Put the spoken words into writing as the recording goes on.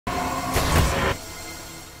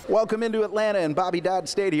Welcome into Atlanta and Bobby Dodd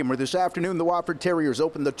Stadium, where this afternoon the Wofford Terriers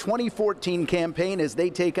open the 2014 campaign as they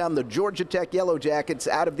take on the Georgia Tech Yellow Jackets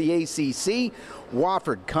out of the ACC.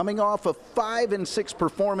 Wofford coming off a 5-6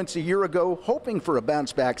 performance a year ago, hoping for a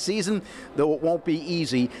bounce-back season, though it won't be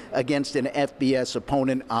easy against an FBS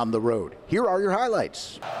opponent on the road. Here are your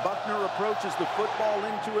highlights. Buckner approaches the football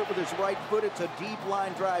into it with his right foot. It's a deep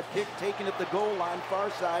line drive kick taken at the goal line, far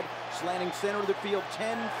side, slanting center of the field,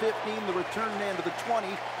 10-15, the return man to the 20,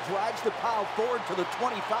 drives the pile forward to the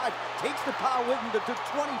 25, takes the pile with him to the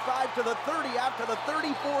 25 to the 30, out to the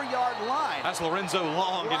 34-yard line. That's Lorenzo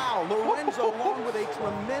Long. Wow, Lorenzo Long with a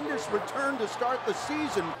tremendous return to start the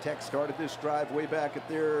season. Tech started this drive way back at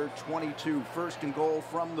their 22, first and goal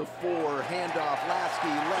from the 4, handoff, Lasky,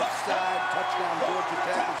 left side, touchdown Georgia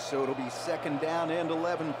Tech. So it'll be second down and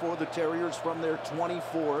 11 for the Terriers from their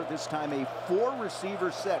 24. This time a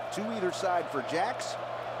 4-receiver set, 2 either side for Jacks.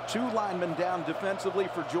 2 linemen down defensively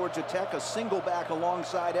for Georgia Tech. A single back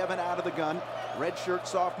alongside Evan out of the gun. Redshirt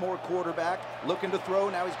sophomore quarterback looking to throw.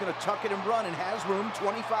 Now he's going to tuck it and run and has room.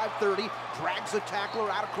 25-30. Drags a tackler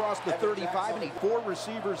out across the 35. And 4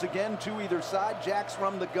 receivers again, 2 either side. Jacks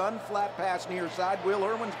from the gun. Flat pass near side. Will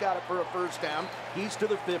Irwin's got it for a first down. He's to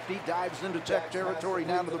the 50. Dives into Tech territory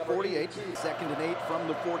down to the 48. Second and 8 from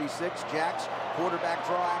the 46. Jacks. Quarterback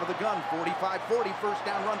draw out of the gun. 45-40. First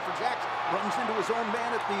down run for Jacks. Runs into his own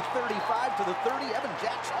man at the 35 to the 30. Evan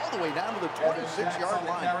Jacks all the way down to the 26-yard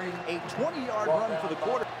line. A 20-yard run for the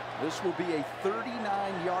quarter. This will be a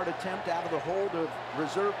 39-yard attempt out of the hold of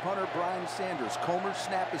reserve punter Brian Sanders. Comer's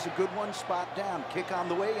snap is a good one. Spot down. Kick on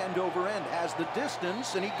the way, end over end. Has the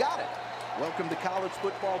distance, and he got it. Welcome to college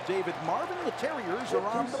football, David Marvin. The Terriers are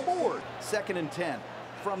on the board. Second and 10.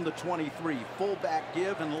 From the 23, fullback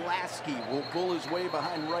give, and Lasky will pull his way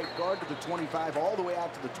behind right guard to the 25, all the way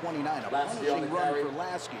out to the 29. A punishing run for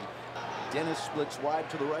Lasky. Dennis splits wide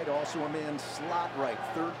to the right, also a man slot right.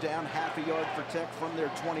 Third down, half a yard for Tech from their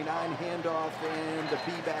 29. Handoff, and the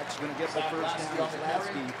B-back's going to get the first down as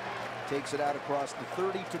Lasky takes it out across the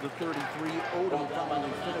 30 to the 33. Odom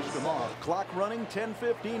finally finished him off. Clock running,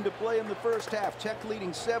 10:15 to play in the first half. Tech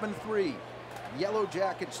leading 7-3. Yellow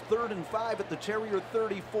Jackets 3rd and 5 at the Terrier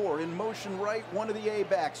 34. In motion right, one of the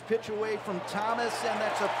A-backs. Pitch away from Thomas, and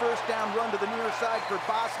that's a first down run to the near side for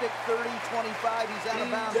Bostic. 30-25, he's out of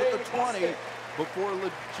bounds at the 20. Before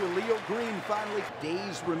Jaleel Green finally.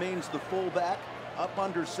 Days remains the fullback. Up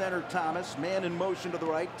under center, Thomas. Man in motion to the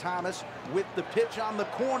right. Thomas with the pitch on the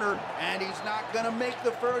corner, and he's not going to make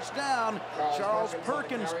the first down. Charles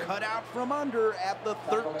Perkins cut out from under at the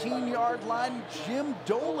 13-yard line. Jim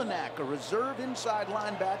Dolanak, a reserve inside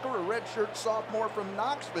linebacker, a redshirt sophomore from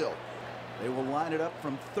Knoxville. They will line it up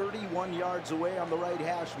from 31 yards away on the right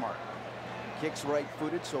hash mark. Kicks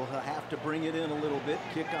right-footed, so he'll have to bring it in a little bit.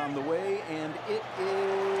 Kick on the way, and it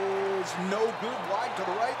is no good. Wide to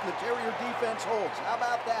the right, and the Terrier defense holds. How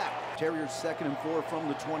about that? Terriers 2nd and 4 from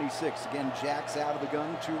the 26. Again, Jacks out of the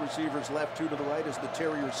gun. 2 receivers left, 2 to the right as the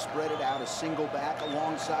Terriers spread it out. A single back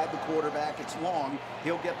alongside the quarterback. It's Long.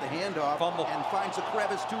 He'll get the handoff. Fumble. And finds a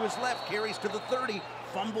crevice to his left. Carries to the 30.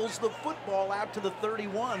 Fumbles the football out to the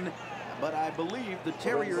 31. But I believe the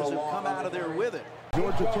Terriers have come out of there with it.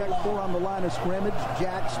 Georgia Tech 4 on the line of scrimmage.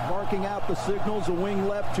 Jacks barking out the signals. A wing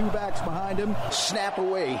left, 2 backs behind him. Snap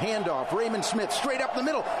away, handoff. Raymond Smith straight up the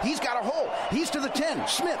middle. He's got a hole. He's to the 10.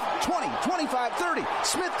 Smith, 20, 25, 30.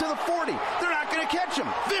 Smith to the 40. They're not going to catch him.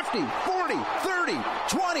 50, 40, 30,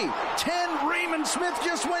 20, 10. Raymond Smith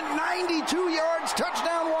just went 92 yards.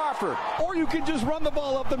 Touchdown, Wofford. Or you can just run the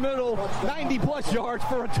ball up the middle, 90-plus yards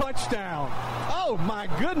for a touchdown. Oh, my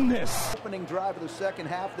goodness. Opening drive of the second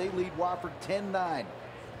half, they lead Wofford 10-9.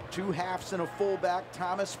 2 halves and a fullback.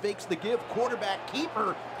 Thomas fakes the give. Quarterback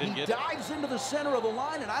keeper. He dives into the center of the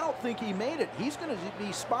line, and I don't think he made it. He's going to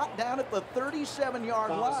be spot down at the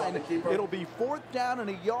 37-yard line. It'll be 4th down and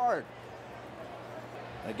a yard.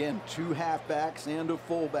 Again, 2 halfbacks and a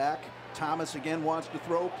fullback. Thomas again wants to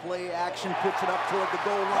throw. Play action. Puts it up toward the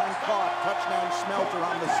goal line. Caught. Touchdown Smelter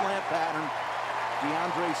on the slant pattern.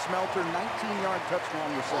 DeAndre Smelter, 19-yard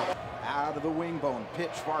touchdown reception. Out of the wing bone.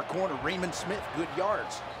 Pitch far corner. Raymond Smith, good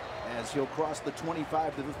yards. As he'll cross the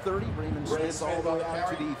 25 to the 30. Raymond Smith all the way out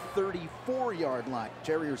to the 34-yard line.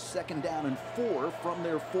 Terriers 2nd down and 4 from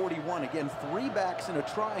their 41. Again, 3 backs in a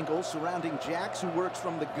triangle surrounding Jacks, who works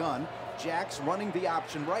from the gun. Jacks running the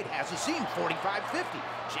option right, has a seam, 45-50.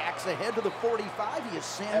 Jacks ahead to the 45. He is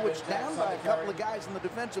sandwiched down by a couple of guys in the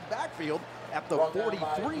defensive backfield at the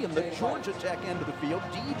 43 in the Georgia Tech end of the field.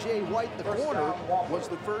 DJ White, the corner, was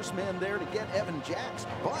the first man there to get Evan Jacks,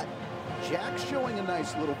 but Jack's showing a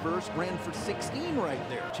nice little burst, ran for 16 right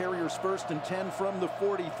there. Terriers 1st and 10 from the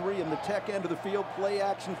 43 in the tech end of the field. Play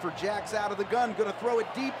action for Jack's out of the gun, gonna throw it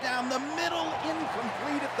deep down the middle,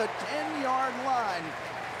 incomplete at the 10-yard line.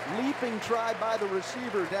 Leaping try by the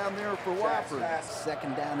receiver down there for Wofford.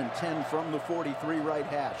 2nd down and 10 from the 43 right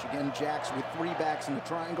hash. Again, Jacks with 3 backs in the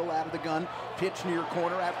triangle out of the gun. Pitch near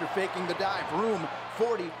corner after faking the dive. Room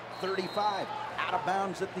 40, 35. Out of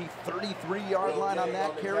bounds at the 33-yard line on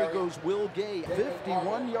that carry goes Will Gay.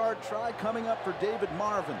 51-yard try coming up for David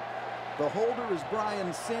Marvin. The holder is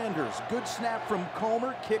Brian Sanders. Good snap from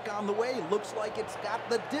Comer. Kick on the way. Looks like it's got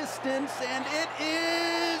the distance, and it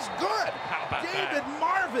is good. David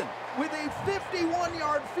Marvin with a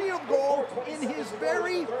 51-yard field goal in his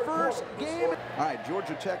very first game. All right,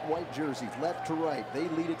 Georgia Tech white jerseys, left to right. They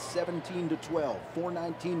lead it 17-12.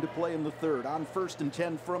 4:19 to play in the 3rd. On 1st and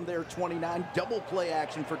 10 from their 29. Double play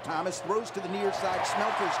action for Thomas. Throws to the near side.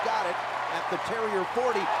 Smelter's got it at the Terrier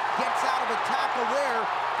 40. Gets out of a tackle there.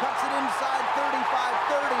 Cuts it inside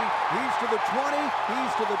 35-30. He's to the 20.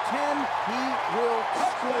 He's to the 10. He will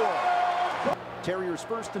score. Terriers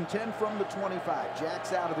 1st and 10 from the 25.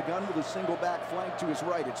 Jack's out of the gun with a single back flank to his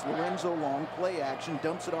right. It's Lorenzo Long. Play action.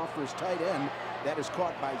 Dumps it off for his tight end. That is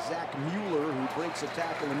caught by Zach Mueller, who breaks a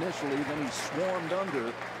tackle initially. Then he's swarmed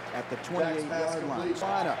under at the 28-yard line.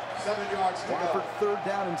 7 yards to Wofford, 3rd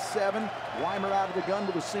down and 7. Weimer out of the gun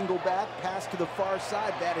with a single back. Pass to the far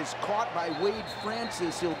side. That is caught by Wade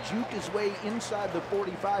Francis. He'll juke his way inside the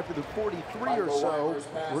 45 to the 43 or so,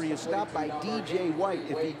 where he is stopped by DJ White.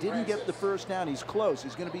 If he didn't get the 1st down, he's close.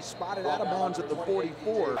 He's going to be spotted out of bounds at the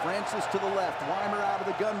 44. Francis to the left. Weimer out of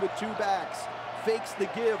the gun with 2 backs. Fakes the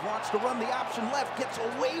give, wants to run the option left, gets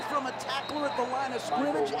away from a tackler at the line of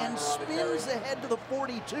scrimmage and spins ahead to the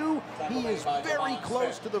 42. He is very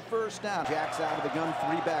close to the 1st down. Jack's out of the gun,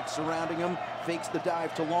 3 backs surrounding him. Fakes the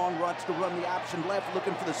dive to Long, wants to run the option left,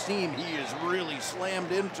 looking for the seam. He is really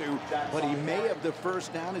slammed into, but he may have the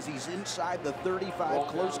 1st down as he's inside the 35,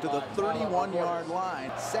 close to the 31-yard line.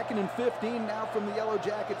 2nd and 15 now from the Yellow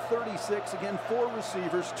Jacket 36. Again, 4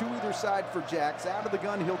 receivers, 2 either side for Jacks. Out of the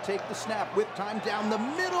gun, he'll take the snap with time down the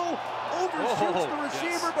middle, overshoots the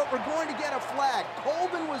receiver, but we're going to get a flag.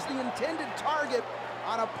 Colvin was the intended target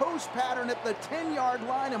on a post pattern at the 10-yard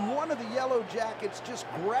line, and one of the Yellow Jackets just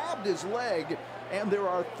grabbed his leg, and there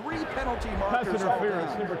are 3 penalty markers. Pass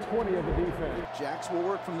interference, number 20 of the defense. Jacks will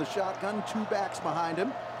work from the shotgun, 2 backs behind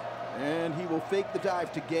him. And he will fake the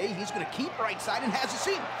dive to Gay. He's going to keep right side and has a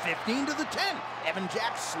seam. 15 to the 10. Evan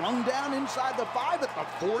Jacks slung down inside the 5 at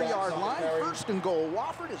the 4-yard line. 1st and goal.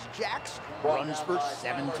 Wofford as Jacks runs for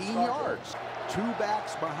 17 yards. 2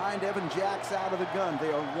 backs behind Evan Jacks out of the gun.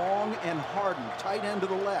 They are Long and Harden, tight end to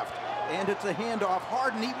the left. And it's a handoff.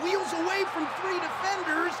 Harden, he wheels away from 3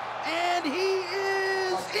 defenders, and he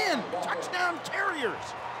is in. Touchdown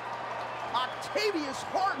Terriers. Octavius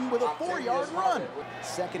Harden with a 4-yard run.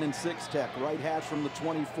 2nd and 6 Tech, right hash from the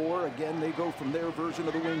 24. Again, they go from their version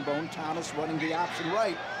of the wing bone. Thomas running the option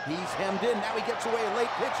right. He's hemmed in. Now he gets away. A late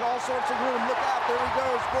pitch, all sorts of room. Look out, there he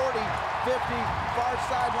goes. 40, 50, far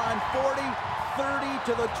sideline, 40, 30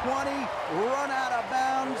 to the 20. Run out of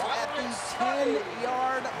bounds at the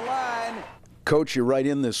 10-yard line. Coach, you're right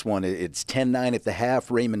in this one. It's 10-9 at the half.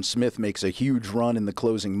 Raymond Smith makes a huge run in the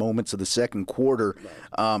closing moments of the 2nd quarter.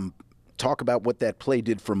 Talk about what that play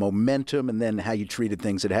did for momentum and then how you treated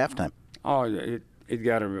things at halftime. Oh, it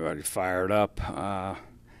got everybody fired up.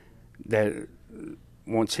 That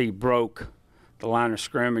once he broke the line of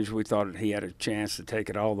scrimmage, we thought he had a chance to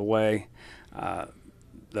take it all the way.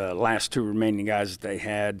 The last 2 remaining guys that they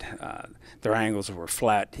had, their angles were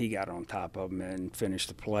flat. He got on top of them and finished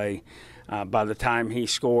the play. By the time he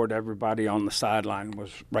scored, everybody on the sideline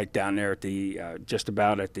was right down there at the just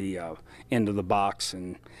about at the end of the box,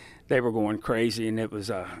 and they were going crazy, and it was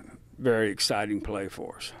a very exciting play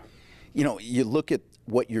for us. You know, you look at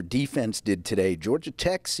what your defense did today. Georgia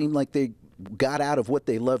Tech seemed like they got out of what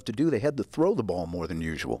they love to do. They had to throw the ball more than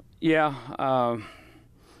usual. Yeah,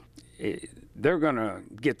 they're going to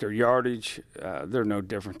get their yardage. They're no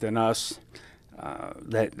different than us.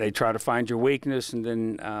 They try to find your weakness, and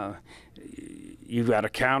then you've got to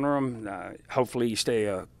counter them. Hopefully you stay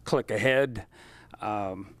a click ahead.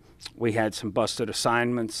 We had some busted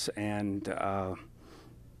assignments, and our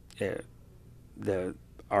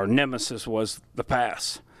nemesis was the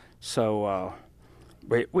pass. So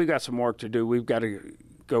we got some work to do. We've got to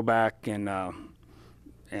go back and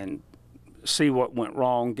see what went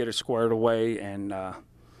wrong, get it squared away, and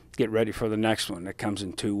get ready for the next one that comes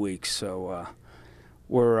in 2 weeks. So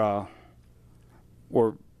we're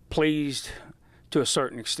pleased to a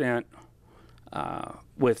certain extent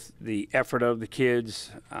with the effort of the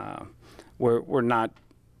kids. we're not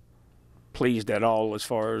pleased at all as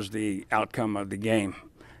far as the outcome of the game.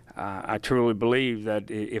 I truly believe that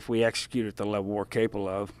if we execute at the level we're capable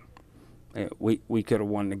of, we could have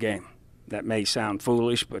won the game. That may sound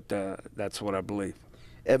foolish, but that's what I believe.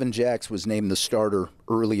 Evan Jacks was named the starter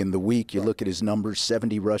early in the week. You look at his numbers,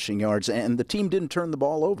 70 rushing yards, and the team didn't turn the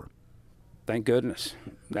ball over. Thank goodness.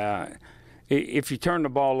 If you turn the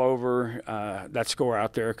ball over, that score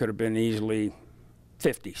out there could have been easily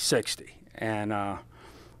 50, 60. And,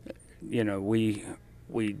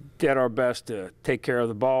 we did our best to take care of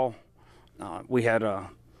the ball. We had an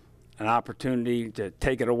opportunity to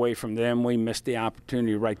take it away from them. We missed the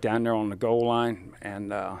opportunity right down there on the goal line.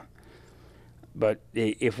 And but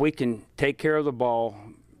if we can take care of the ball,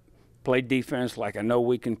 play defense like I know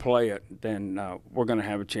we can play it, then we're going to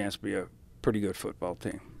have a chance to be a pretty good football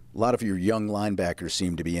team. A lot of your young linebackers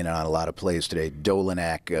seem to be in on a lot of plays today.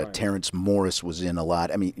 Dolanak, Right. Terrence Morris was in a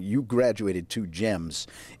lot. I mean, you graduated two gems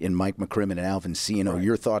in Mike McCrimmon and Alvin Ciano. Right.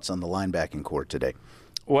 Your thoughts on the linebacking corps today?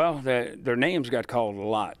 Well, their names got called a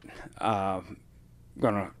lot.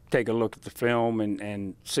 Going to take a look at the film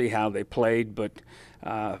and see how they played, but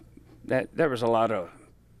there was a lot of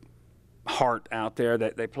heart out there.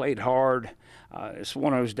 That they played hard. It's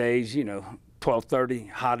one of those days, 12:30,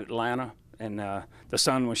 hot Atlanta, and the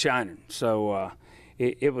sun was shining. So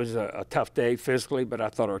it was a tough day physically, but I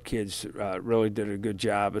thought our kids really did a good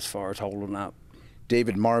job as far as holding up.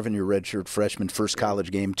 David Marvin, your redshirt freshman, first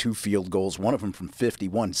college game, 2 field goals, one of them from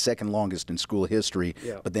 51, second longest in school history,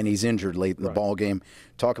 but then he's injured late in the ball game.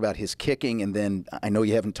 Talk about his kicking, and then I know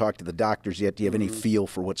you haven't talked to the doctors yet. Do you have any feel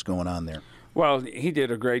for what's going on there? Well, he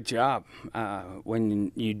did a great job.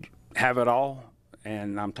 When you have it all,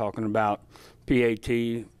 and I'm talking about PAT,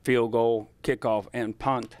 field goal, kickoff, and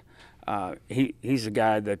punt, he's a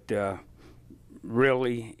guy that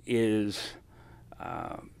really is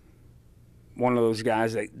one of those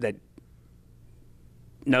guys that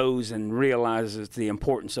knows and realizes the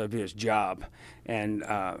importance of his job. And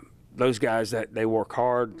those guys that they work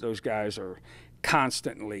hard, those guys are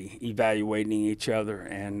constantly evaluating each other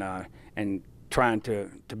and trying to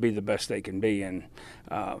be the best they can be. And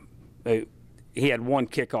he had one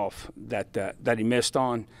kickoff that he missed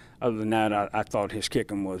on. Other than that, I thought his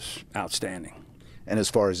kicking was outstanding. And as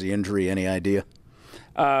far as the injury, any idea?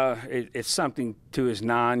 It's something to his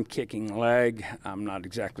non-kicking leg. I'm not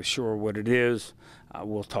exactly sure what it is.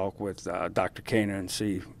 We'll talk with Dr. Kana and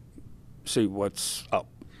see what's up.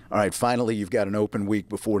 All right, finally, you've got an open week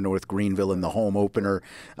before North Greenville in the home opener.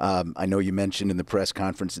 I know you mentioned in the press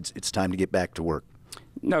conference it's time to get back to work.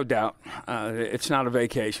 No doubt. It's not a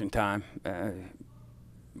vacation time.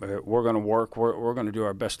 We're going to work. We're going to do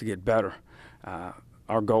our best to get better.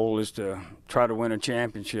 Our goal is to try to win a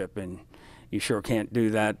championship, and you sure can't do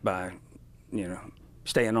that by,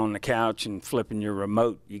 staying on the couch and flipping your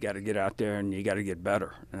remote. You got to get out there and you got to get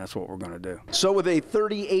better, and that's what we're going to do. So with a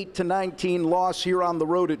 38-19 loss here on the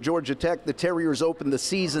road at Georgia Tech, the Terriers opened the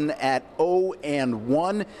season at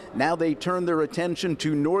 0-1. Now they turn their attention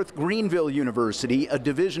to North Greenville University, a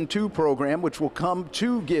Division II program which will come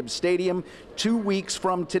to Gibbs Stadium 2 weeks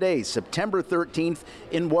from today, September 13th,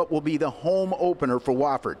 in what will be the home opener for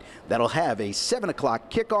Wofford. That'll have a 7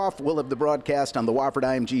 o'clock kickoff. We'll have the broadcast on the Wofford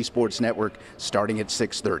IMG Sports Network starting at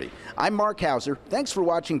 6:30. I'm Mark Hauser. Thanks for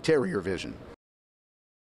watching Terrier Vision.